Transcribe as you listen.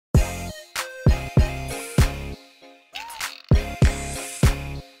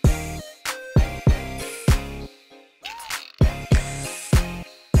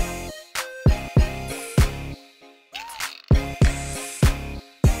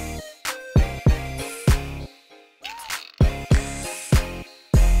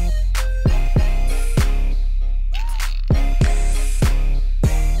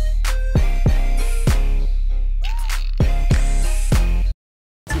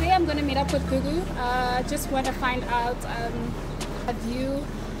I'm going to meet up with Gugu. Just want to find out a view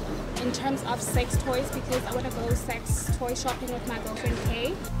in terms of sex toys because I want to go sex toy shopping with my girlfriend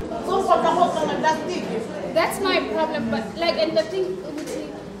Kay. That's my problem, but like, and the thing,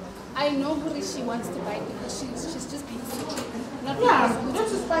 I know who she wants to buy because she's just being sweet. Yeah,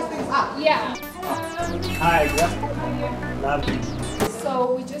 just to spice things up. Yeah. Hi, yeah. Lovely.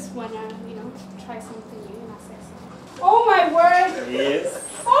 So we just wanna, try something new in our sex. Oh my word! Yes.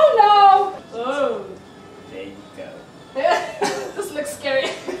 Oh no! Oh. There you go. This looks scary.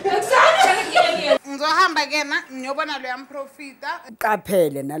 Ngizohamba ke na ngiyobona lo yamprofita.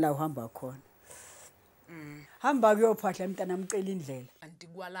 Qaphele nala uhamba khona. Hamba kuyophahla mntana amcela indlela.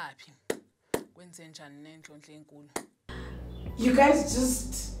 Antikwalaphi. Kwenze njani nenhlonhle enkulu. You guys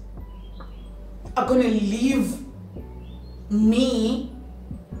just are gonna leave me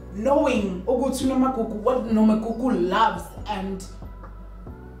knowing what Nomagugu loves and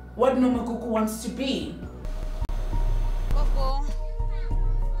what Nomagugu wants to be. Koko.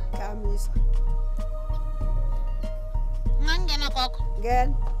 Kamisa. Ngangena koko.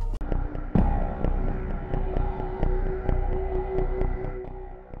 Ngena.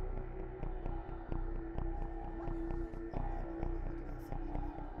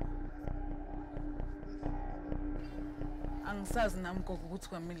 Angisazi nami gogo ukuthi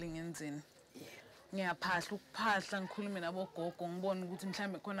kwamile ngenzeni. Ngiyaphahla ukuphahla ngikhulume nabo gogo ngibone ukuthi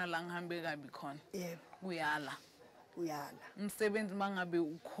mhlambe khona la ngihambe kabi khona. Yebo. Uyala. Uyala. Umsebenzi mangabe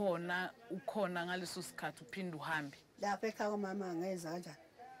ukhona ngaleso sikhathi uphinde uhambe. Lapha ekhaya mama angeza kanjani?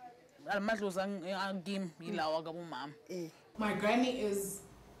 Amadlozi angimi yilawa kabomama. My granny is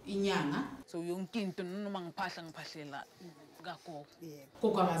inyanga. So yonke into noma ngiphahlela kagogo.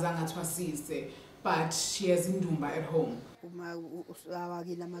 Gogo amazange athwasise, but she has indumba at home. Uma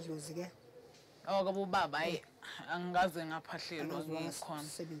usawakile amadlozi ke? Awakabo baba angaze ngaphahlelwa ngikhona.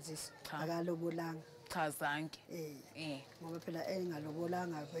 Sebenzisa akalobolanga. Cha zanke. Ngoba phela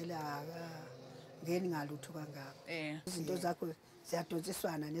engalobolanga vele ngeni ngalutho kangaka. Izinto zakho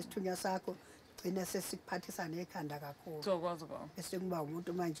ziyadonsiswana nesithunywa sakho gcina sesikuphathisana ekhanda kakhulu. Sokwazi konke. Bese kuba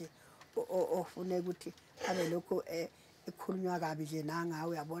umuntu manje ofune ukuthi abe lokho ekhulunywa kabi nje nangawe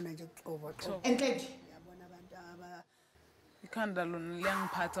uyabona nje uxovo. Enhleki. Uyabona abantu ikhanda lona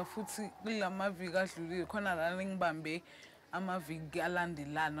liyangiphatha futhi kulamaviki adlulile khona la ngibambe amaviki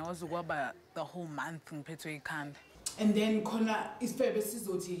alandelana wazokwaba the whole month ngiphethwe ikhanda. And then khona isifebe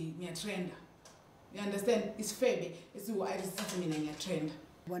sizothi ngiyatrenda. You understand? Isifebe esiwo ayisithi mina ngiyatrenda.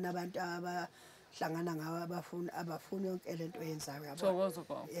 Bona abantu abahlangana ngawo abafuni yonke lento oyenzayo yabo. Sokwazi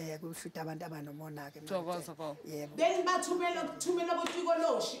konke. Kushuthi abantu abanomona ke. Sokwazi konke. Yebo. Then bathumela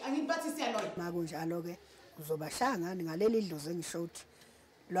boTikoloshi angithi bathi siyaloya. Makunjalo ke uzobashanga ngaleli dlozi engisho ukuthi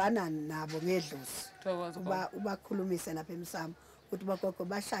lwana nabo ngedlozi. Ubakhulumise lapha emsamo ukuthi bagogo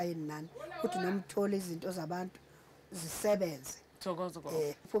bashaye nani ukuthi nomthola izinto zabantu zisebenze.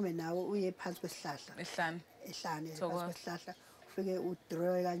 Uphume nawo uye phansi kwesihlahla. Ehlane phansi kwesihlahla ufike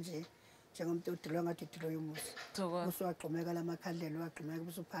udrowe kanje njengomuntu udrowe ngathi udrowe umusi. Uswagxumeka lamakhandlela wagxumeka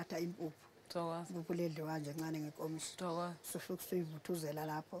usuphatha impuphu. Impuphu ledlo kanje encane ngenkomishi. Sufike usuyivuthuzela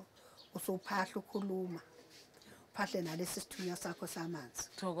lapho usuphahla ukhuluma. Phahle nalesi sithunywa sakho samanzi.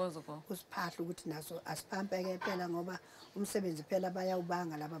 Usiphahla ukuthi naso asipampeke phela ngoba umsebenzi phela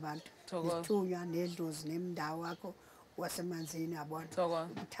bayawubanga laba bantu. Isithunywa nedlozi nemndawo wakho wasemanzini yabona.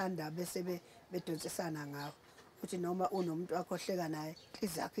 Uthanda bese bedonsisana ngawo. Uthi noma unomuntu wakhohleka naye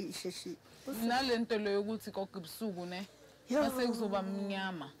inhliziyo yakho isheshi. Nalento leyo ukuthi konke ibusuku ne base kuzoba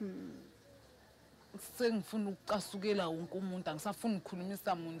mnyama. Sengifuna ukucasukela wonke umuntu angisafuni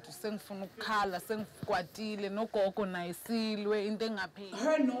ukukhulumisa umuntu sengifuna ukukhala sengikwatile nogogo naye silwe into engapheli.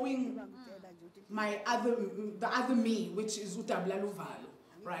 Her knowing the other me which is uDabula Luvalo,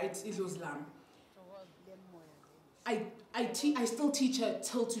 right? Idlozlami. I still teach her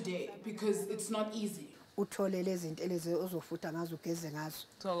till today because it's not easy. Uthole lezi zinto lezi ozofutha ngazo ugeze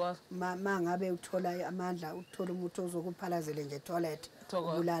ngazo. Mangabe uthola amandla uthola umuntu ozokuphalazele nje toilet.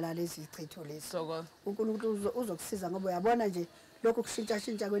 Ulala lezi ichitho lezi. uNkulunkulu uzokusiza ngoba uyabona nje lokho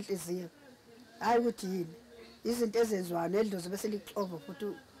kushintsha kwenhliziyo. Hayi ukuthi yini. Izinto ezenzwayo nedlozi bese lixova futhi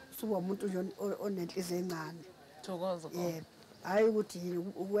usuba umuntu nje onenhliziyo encane. Yebo. Hayi ukuthi yini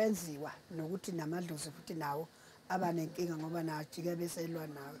ukwenziwa nokuthi namadlozi futhi nawo abanenkinga ngoba najike beselwa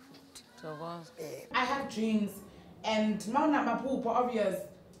nawe futhi. I have dreams and mawunamaphupho obvious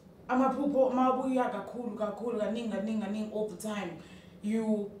amaphupho mabuya kakhulu kaningi all the time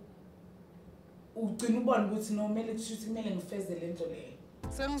you ugcina ubona ukuthi no kumele ngifeze lento leyo.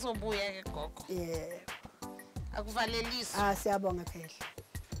 Sengizobuya ke gogo. Akuvalelisi. Siyabonga phela.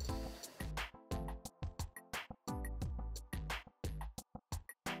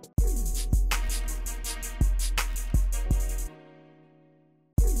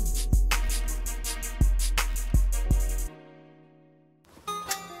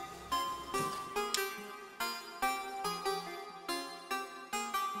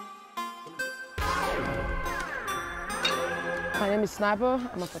 My name is Sniper.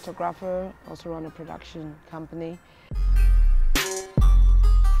 I'm a photographer, also run a production company.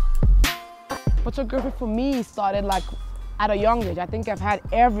 Photography for me started like at a young age. I think I've had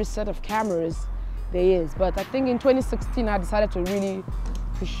every set of cameras there is, but I think in 2016 I decided to really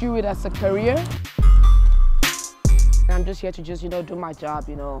pursue it as a career. I'm just here to just, do my job,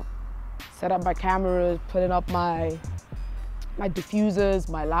 set up my cameras, putting up my diffusers,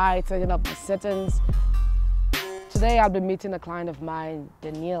 my lights, setting up my settings. Today I'll be meeting a client of mine,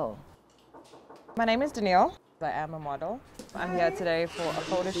 Danielle. My name is Danielle. I am a model. I'm here today for a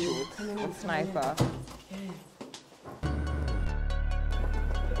photo shoot with Sniper.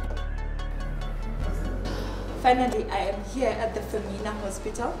 Finally, I am here at the Femina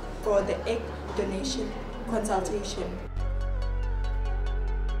Hospital for the egg donation consultation.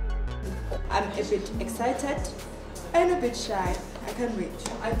 I'm a bit excited and a bit shy. I can't wait.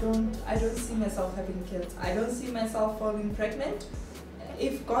 I don't see myself having kids. I don't see myself falling pregnant.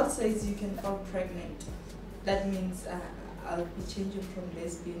 If God says you can fall pregnant, that means I'll be changing from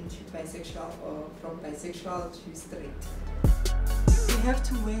lesbian to bisexual or from bisexual to straight. You have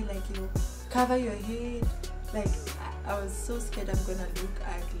to wear cover your head. I was so scared I'm gonna look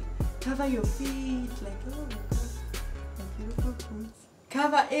ugly. Cover your feet, oh my God, my beautiful boots.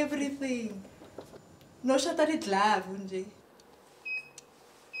 Cover everything. No shattered glove, unje.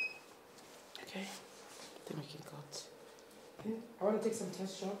 Okay, I think we can cut. I want to take some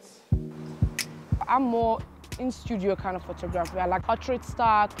test shots. I'm more in studio kind of photography. I like portrait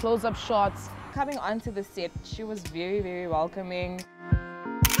style, close-up shots. Coming onto the set, she was very, very welcoming.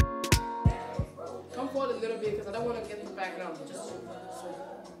 Come forward a little bit because I don't want to get in the background.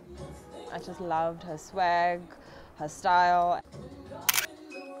 I just loved her swag, her style.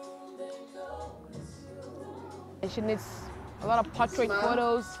 And she needs a lot of portrait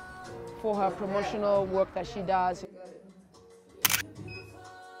photos for her promotional work that she does.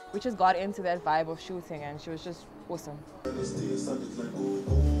 We just got into that vibe of shooting and she was just awesome.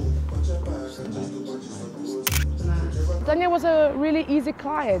 Danielle was a really easy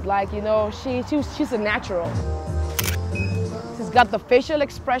client, she's a natural. She's got the facial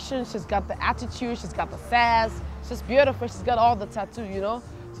expression, she's got the attitude, she's got the sass, she's beautiful, she's got all the tattoo,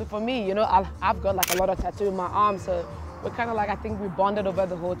 So for me, I've got a lot of tattoo in my arm, so we're kind of I think we bonded over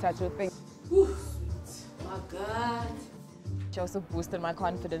the whole tattoo thing. Ooh, my God. She also boosted my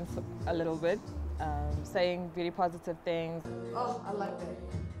confidence a little bit, saying very positive things. Oh, I like that.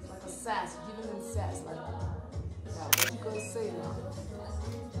 Like a sass, giving them sass. Yeah, what you gonna say now?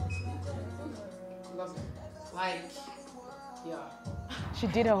 Love it. Yeah. She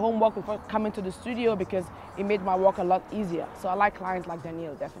did her homework before coming to the studio because it made my work a lot easier. So I like clients like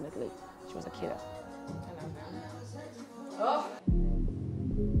Danielle, definitely. She was a killer. Oh.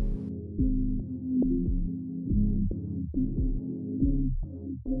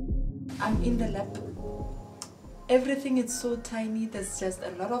 I'm in the lab. Everything is so tiny, there's just a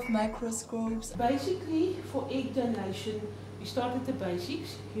lot of microscopes. Basically, for egg donation, we start with the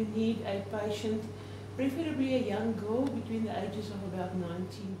basics. You need a patient, preferably a young girl between the ages of about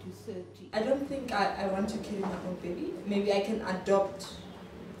 19 to 30. I don't think I want to kill my own baby. Maybe I can adopt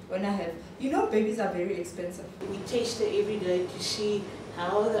when I have. Babies are very expensive. We test her every day to see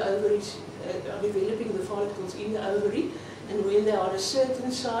how the ovaries are developing, the follicles in the ovary, and when they are a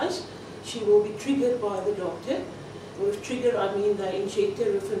certain size, she will be triggered by the doctor. With trigger, I mean they inject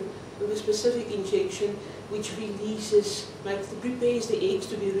her with a specific injection which prepares the eggs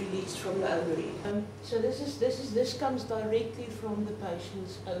to be released from the ovary. So this comes directly from the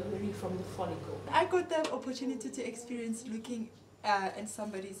patient's ovary, from the follicle. I got the opportunity to experience looking at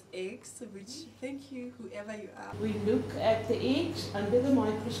somebody's eggs, which thank you, whoever you are. We look at the eggs under the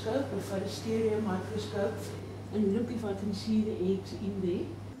microscope, with a stereo microscope, and look if I can see the eggs in there.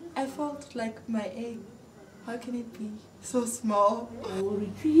 I felt like my egg. How can it be so small? I will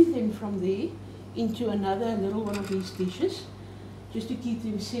retrieve them from there into another little one of these dishes, just to keep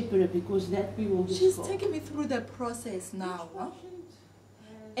them separate because that we will discard. She's taking me through the process now. Huh?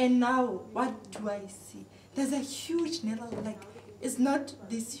 And now, what do I see? There's a huge needle, it's not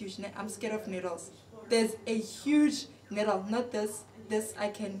this huge needle. I'm scared of needles. There's a huge needle, not this. This I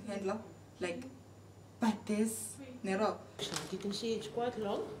can handle, but this needle. You can see it's quite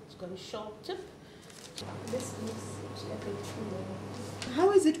long. It's got a sharp tip. This looks like a true.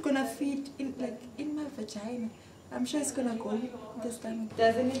 How is it gonna fit in in my vagina? I'm sure it's gonna go this time.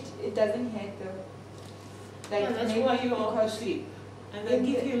 Doesn't it? It doesn't hurt though. That's why you are asleep. And they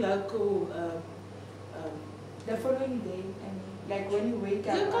give you local. The following day, when you wake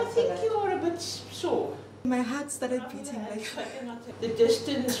up. Look, I think you are a bit sore. My heart started beating like... The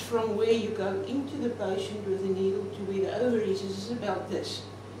distance from where you go into the patient with the needle to where the ovaries is about this.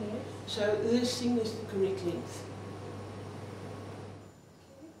 Yes. So this thing is the correct length.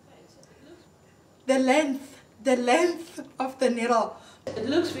 The length of the needle. It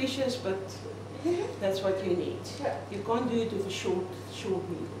looks vicious, but that's what you need. You can't do it with a short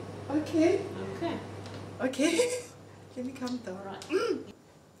needle. Okay. Okay. Okay. Let me calm down. Right.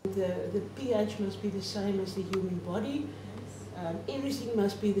 The pH must be the same as the human body. Everything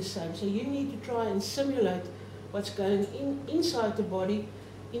must be the same. So you need to try and simulate what's going inside the body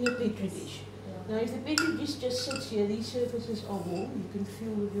in a petri dish. Now if the petri dish just sits here, these surfaces are warm. You can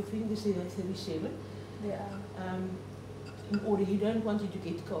feel with your fingers there at 37. Yeah. In order, you don't want it to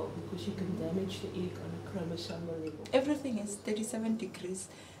get cold because you can damage the egg on a chromosomal level. Everything is 37 degrees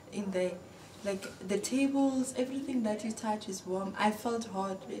in there. Like the tables, everything that you touch is warm. I felt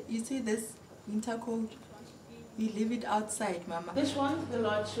hot. You see this winter coat? We leave it outside, Mama. This one, the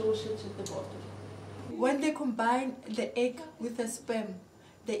light source sits at the bottom. When they combine the egg with the sperm,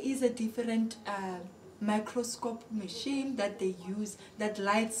 there is a different microscope machine that they use that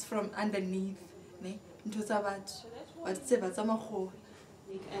lights from underneath.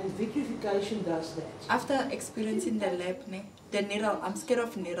 And vitrification does that. After experiencing the lab, the needle, I'm scared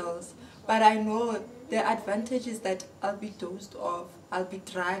of needles, but I know the advantage is that I'll be dosed off, I'll be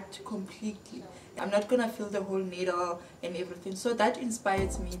drugged completely. I'm not gonna feel the whole needle and everything. So that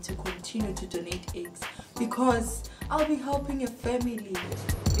inspires me to continue to donate eggs because I'll be helping a family.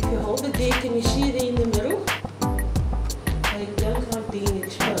 If you hold it there, can you see it in the middle? They don't like being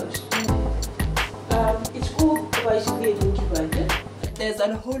exposed. It's called basically an incubator. There's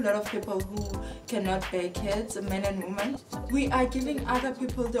a whole lot of people who cannot bear kids, men and women. We are giving other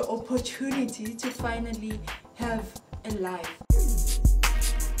people the opportunity to finally have a life.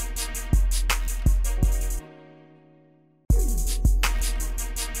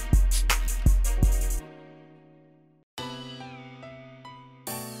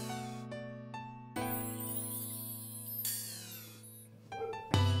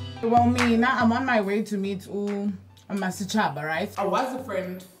 Well, I'm on my way to meet Masichaba, right? I was a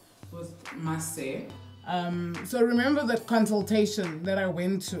friend with Mase. So remember the consultation that I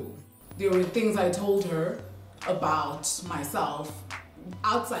went to? There were things I told her about myself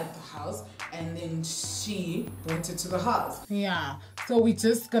outside the house, and then she brought it to the house. Yeah, so we're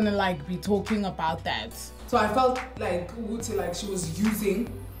just gonna like be talking about that. So I felt like she was using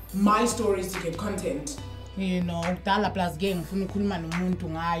my stories to get content. You know, you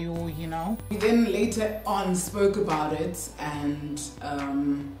know. We then later on spoke about it, and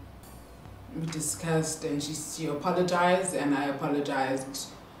we discussed, and she apologized, and I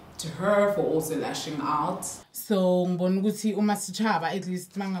apologized to her for also lashing out. So ngibona umasichaba at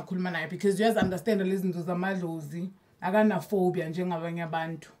least mangakhuluma naye, because you guys understand the izinto zamadlozi akanaphobia njengabanye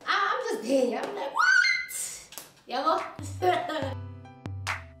abantu. I'm just there. I'm like, what? Yabo.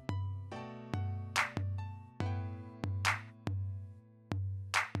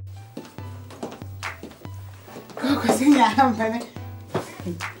 Singahamba ne.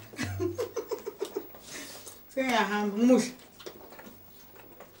 Singahamba muhle.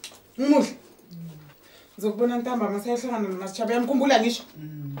 Muhle. Ngizokubona ntamba masayihlangana nomasichaba yamkhumbula ngisho.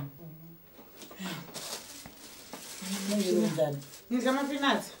 Ngidla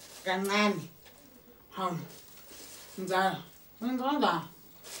amapinathi kancane. Hawu. Ngizala. Ngizonda.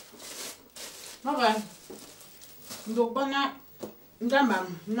 Mabani. Ngizokubona ntamba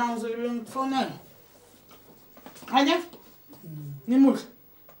mawuzo ngifone. Anya? Nimuhle.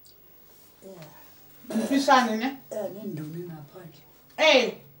 Mfishane ne?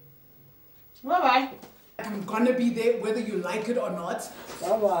 Hey. Bye-bye. I'm gonna be there whether you like it or not.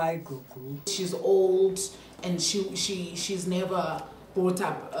 Bye-bye, Cuckoo. She's old, and she's never brought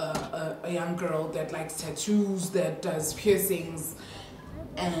up a young girl that likes tattoos, that does piercings,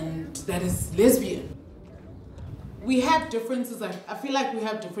 and that is lesbian. We have differences. I feel like we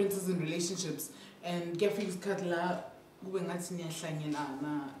have differences in relationships, and Gefi's Katla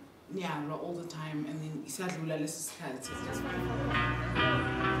all the time, and then Isadlula less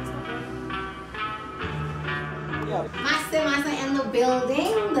Master in the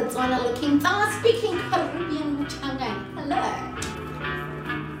building. That's one of the kings. I'm speaking Caribbean. Hello.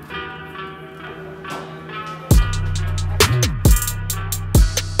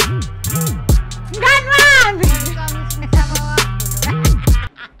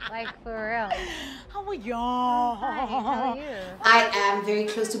 Like for real. How are you? Hi, how are you? I am very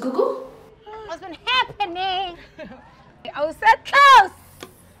close to Google. What's been happening? I was so close.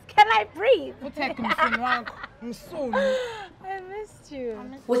 Can I breathe? I miss missed you.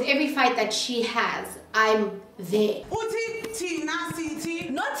 With every fight that she has, I'm there. Not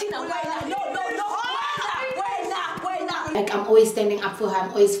Tina, no. Like, I'm always standing up for her,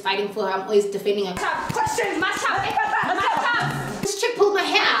 I'm always fighting for her, I'm always defending her. Questions, my This chick pulled my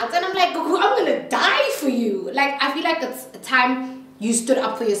hair out, and I'm like, I'm gonna die for you. Like, I feel like it's a time you stood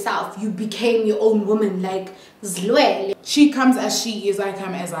up for yourself. You became your own woman. Like, Zlwe. She comes as she is, I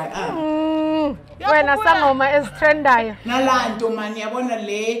come as I am. When a sangoma is trendy. Nalando man, yabona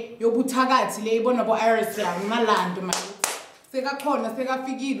le yobuthakathi le ibona bo Iris yang nalando man. Seka khona seka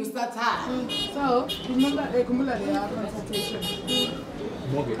fikile usathana. So, kumula le consultation.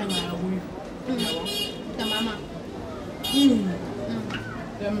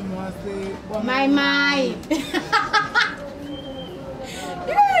 Mama. My.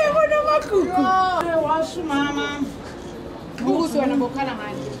 Yeah, what about kuku? Oh, wash mama. Kuku wena bokhala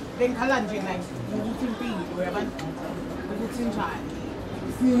ngani? Bengikhala nje like ukuthi impilo yabantu ukuthi njani.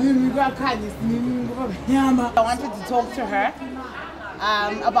 I wanted to talk to her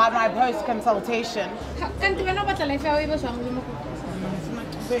about my post consultation. Kanti wena batla life yawo ibe jwang le mo kuku?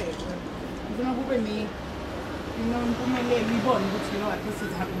 Ngifuna kube ni impumelelo ibone ukuthi you know what this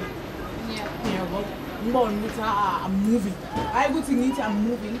is happening. Yeah, well, I'm moving. I'm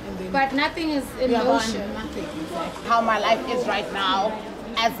moving and then. But nothing is in motion. Nothing, exactly. How my life is right now,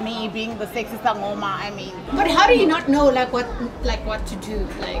 as me being the sexy sangoma, I mean. But how do you not know like what to do?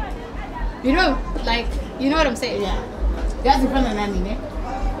 Like, you know what I'm saying? Yeah. Yazi fana nani ne?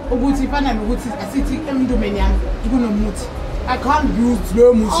 Ukuthi fana nokuthi asithi emndomeni yami kunomuthi. I can't use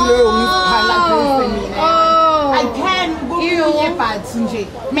lo muthi leyo ngiziphala phezeni. I can go kunye but nje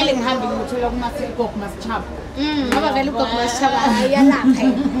kumele ngihambe ngithola kumasiko kumasechaba. Ngoba vele ugogo masechaba ayalapha.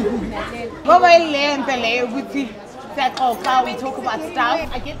 Ngoba ilento leyo ukuthi siyaxoxa, we talk about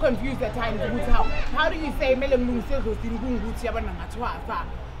stuff. I get confused at times ukuthi how do you say kumele ngilungise ezosini kungukuthi yabana ngathwasa.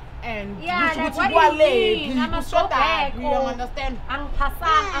 And yeah, like what do you mean? I'm a go back. You understand? I'm passing,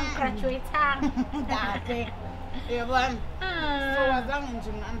 I'm graduating. Yeah, but so I don't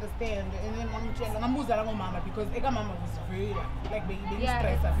understand, and then I'm telling mama because mama was very like being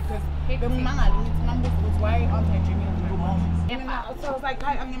stressed because the mama was why aren't I dreaming of my mom? So I was like,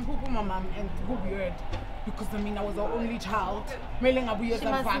 I'm gonna poop my mom and go weird because I mean I was the only child. She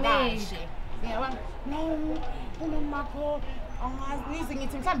must yeah, no, mama.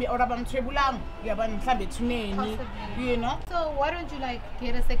 You know. So why don't you like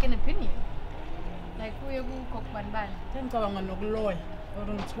get a second opinion? Like who you go cook ban?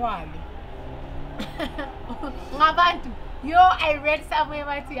 Yo, I read somewhere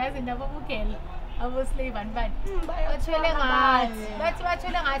about you as in the book. I was slave and ban.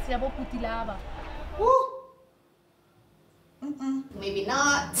 Maybe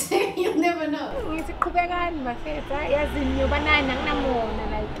not. You'll never know.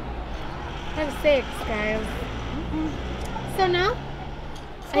 Have sex, guys. So now?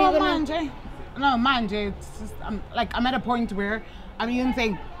 So no, manje, it's just, I'm at a point where I'm even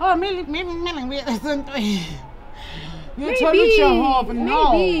saying, oh, maybe you told me no.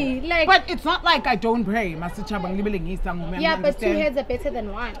 Maybe, like, but it's not like I don't pray. Yeah, but two heads are better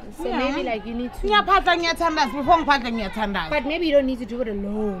than one. So maybe like you need to. But maybe you don't need to do it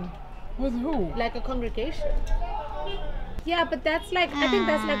alone. With who? Like a congregation. Yeah, but that's like I think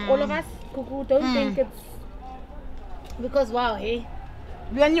that's like all of us who don't think it's because wow, hey.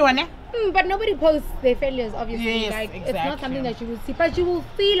 But nobody posts their failures, obviously. Yes, like exactly. It's not something that you will see, but you will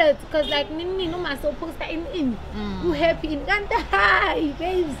feel it because, like, no man so post that in you happy in Ganda. Hi,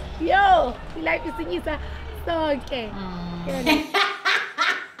 babes, yo, you like to sing it, so okay.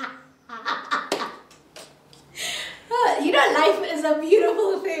 You know, life is a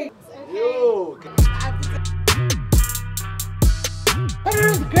beautiful thing. Yo. But it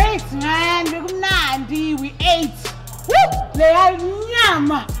was great, man. We ate. Woo!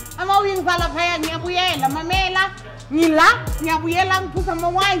 Nyama. Amawingisala phaya ngiyabuyela mamela ngila ngiyabuyela ngiphuza ama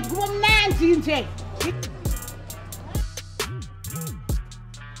wine kuba mnandi nje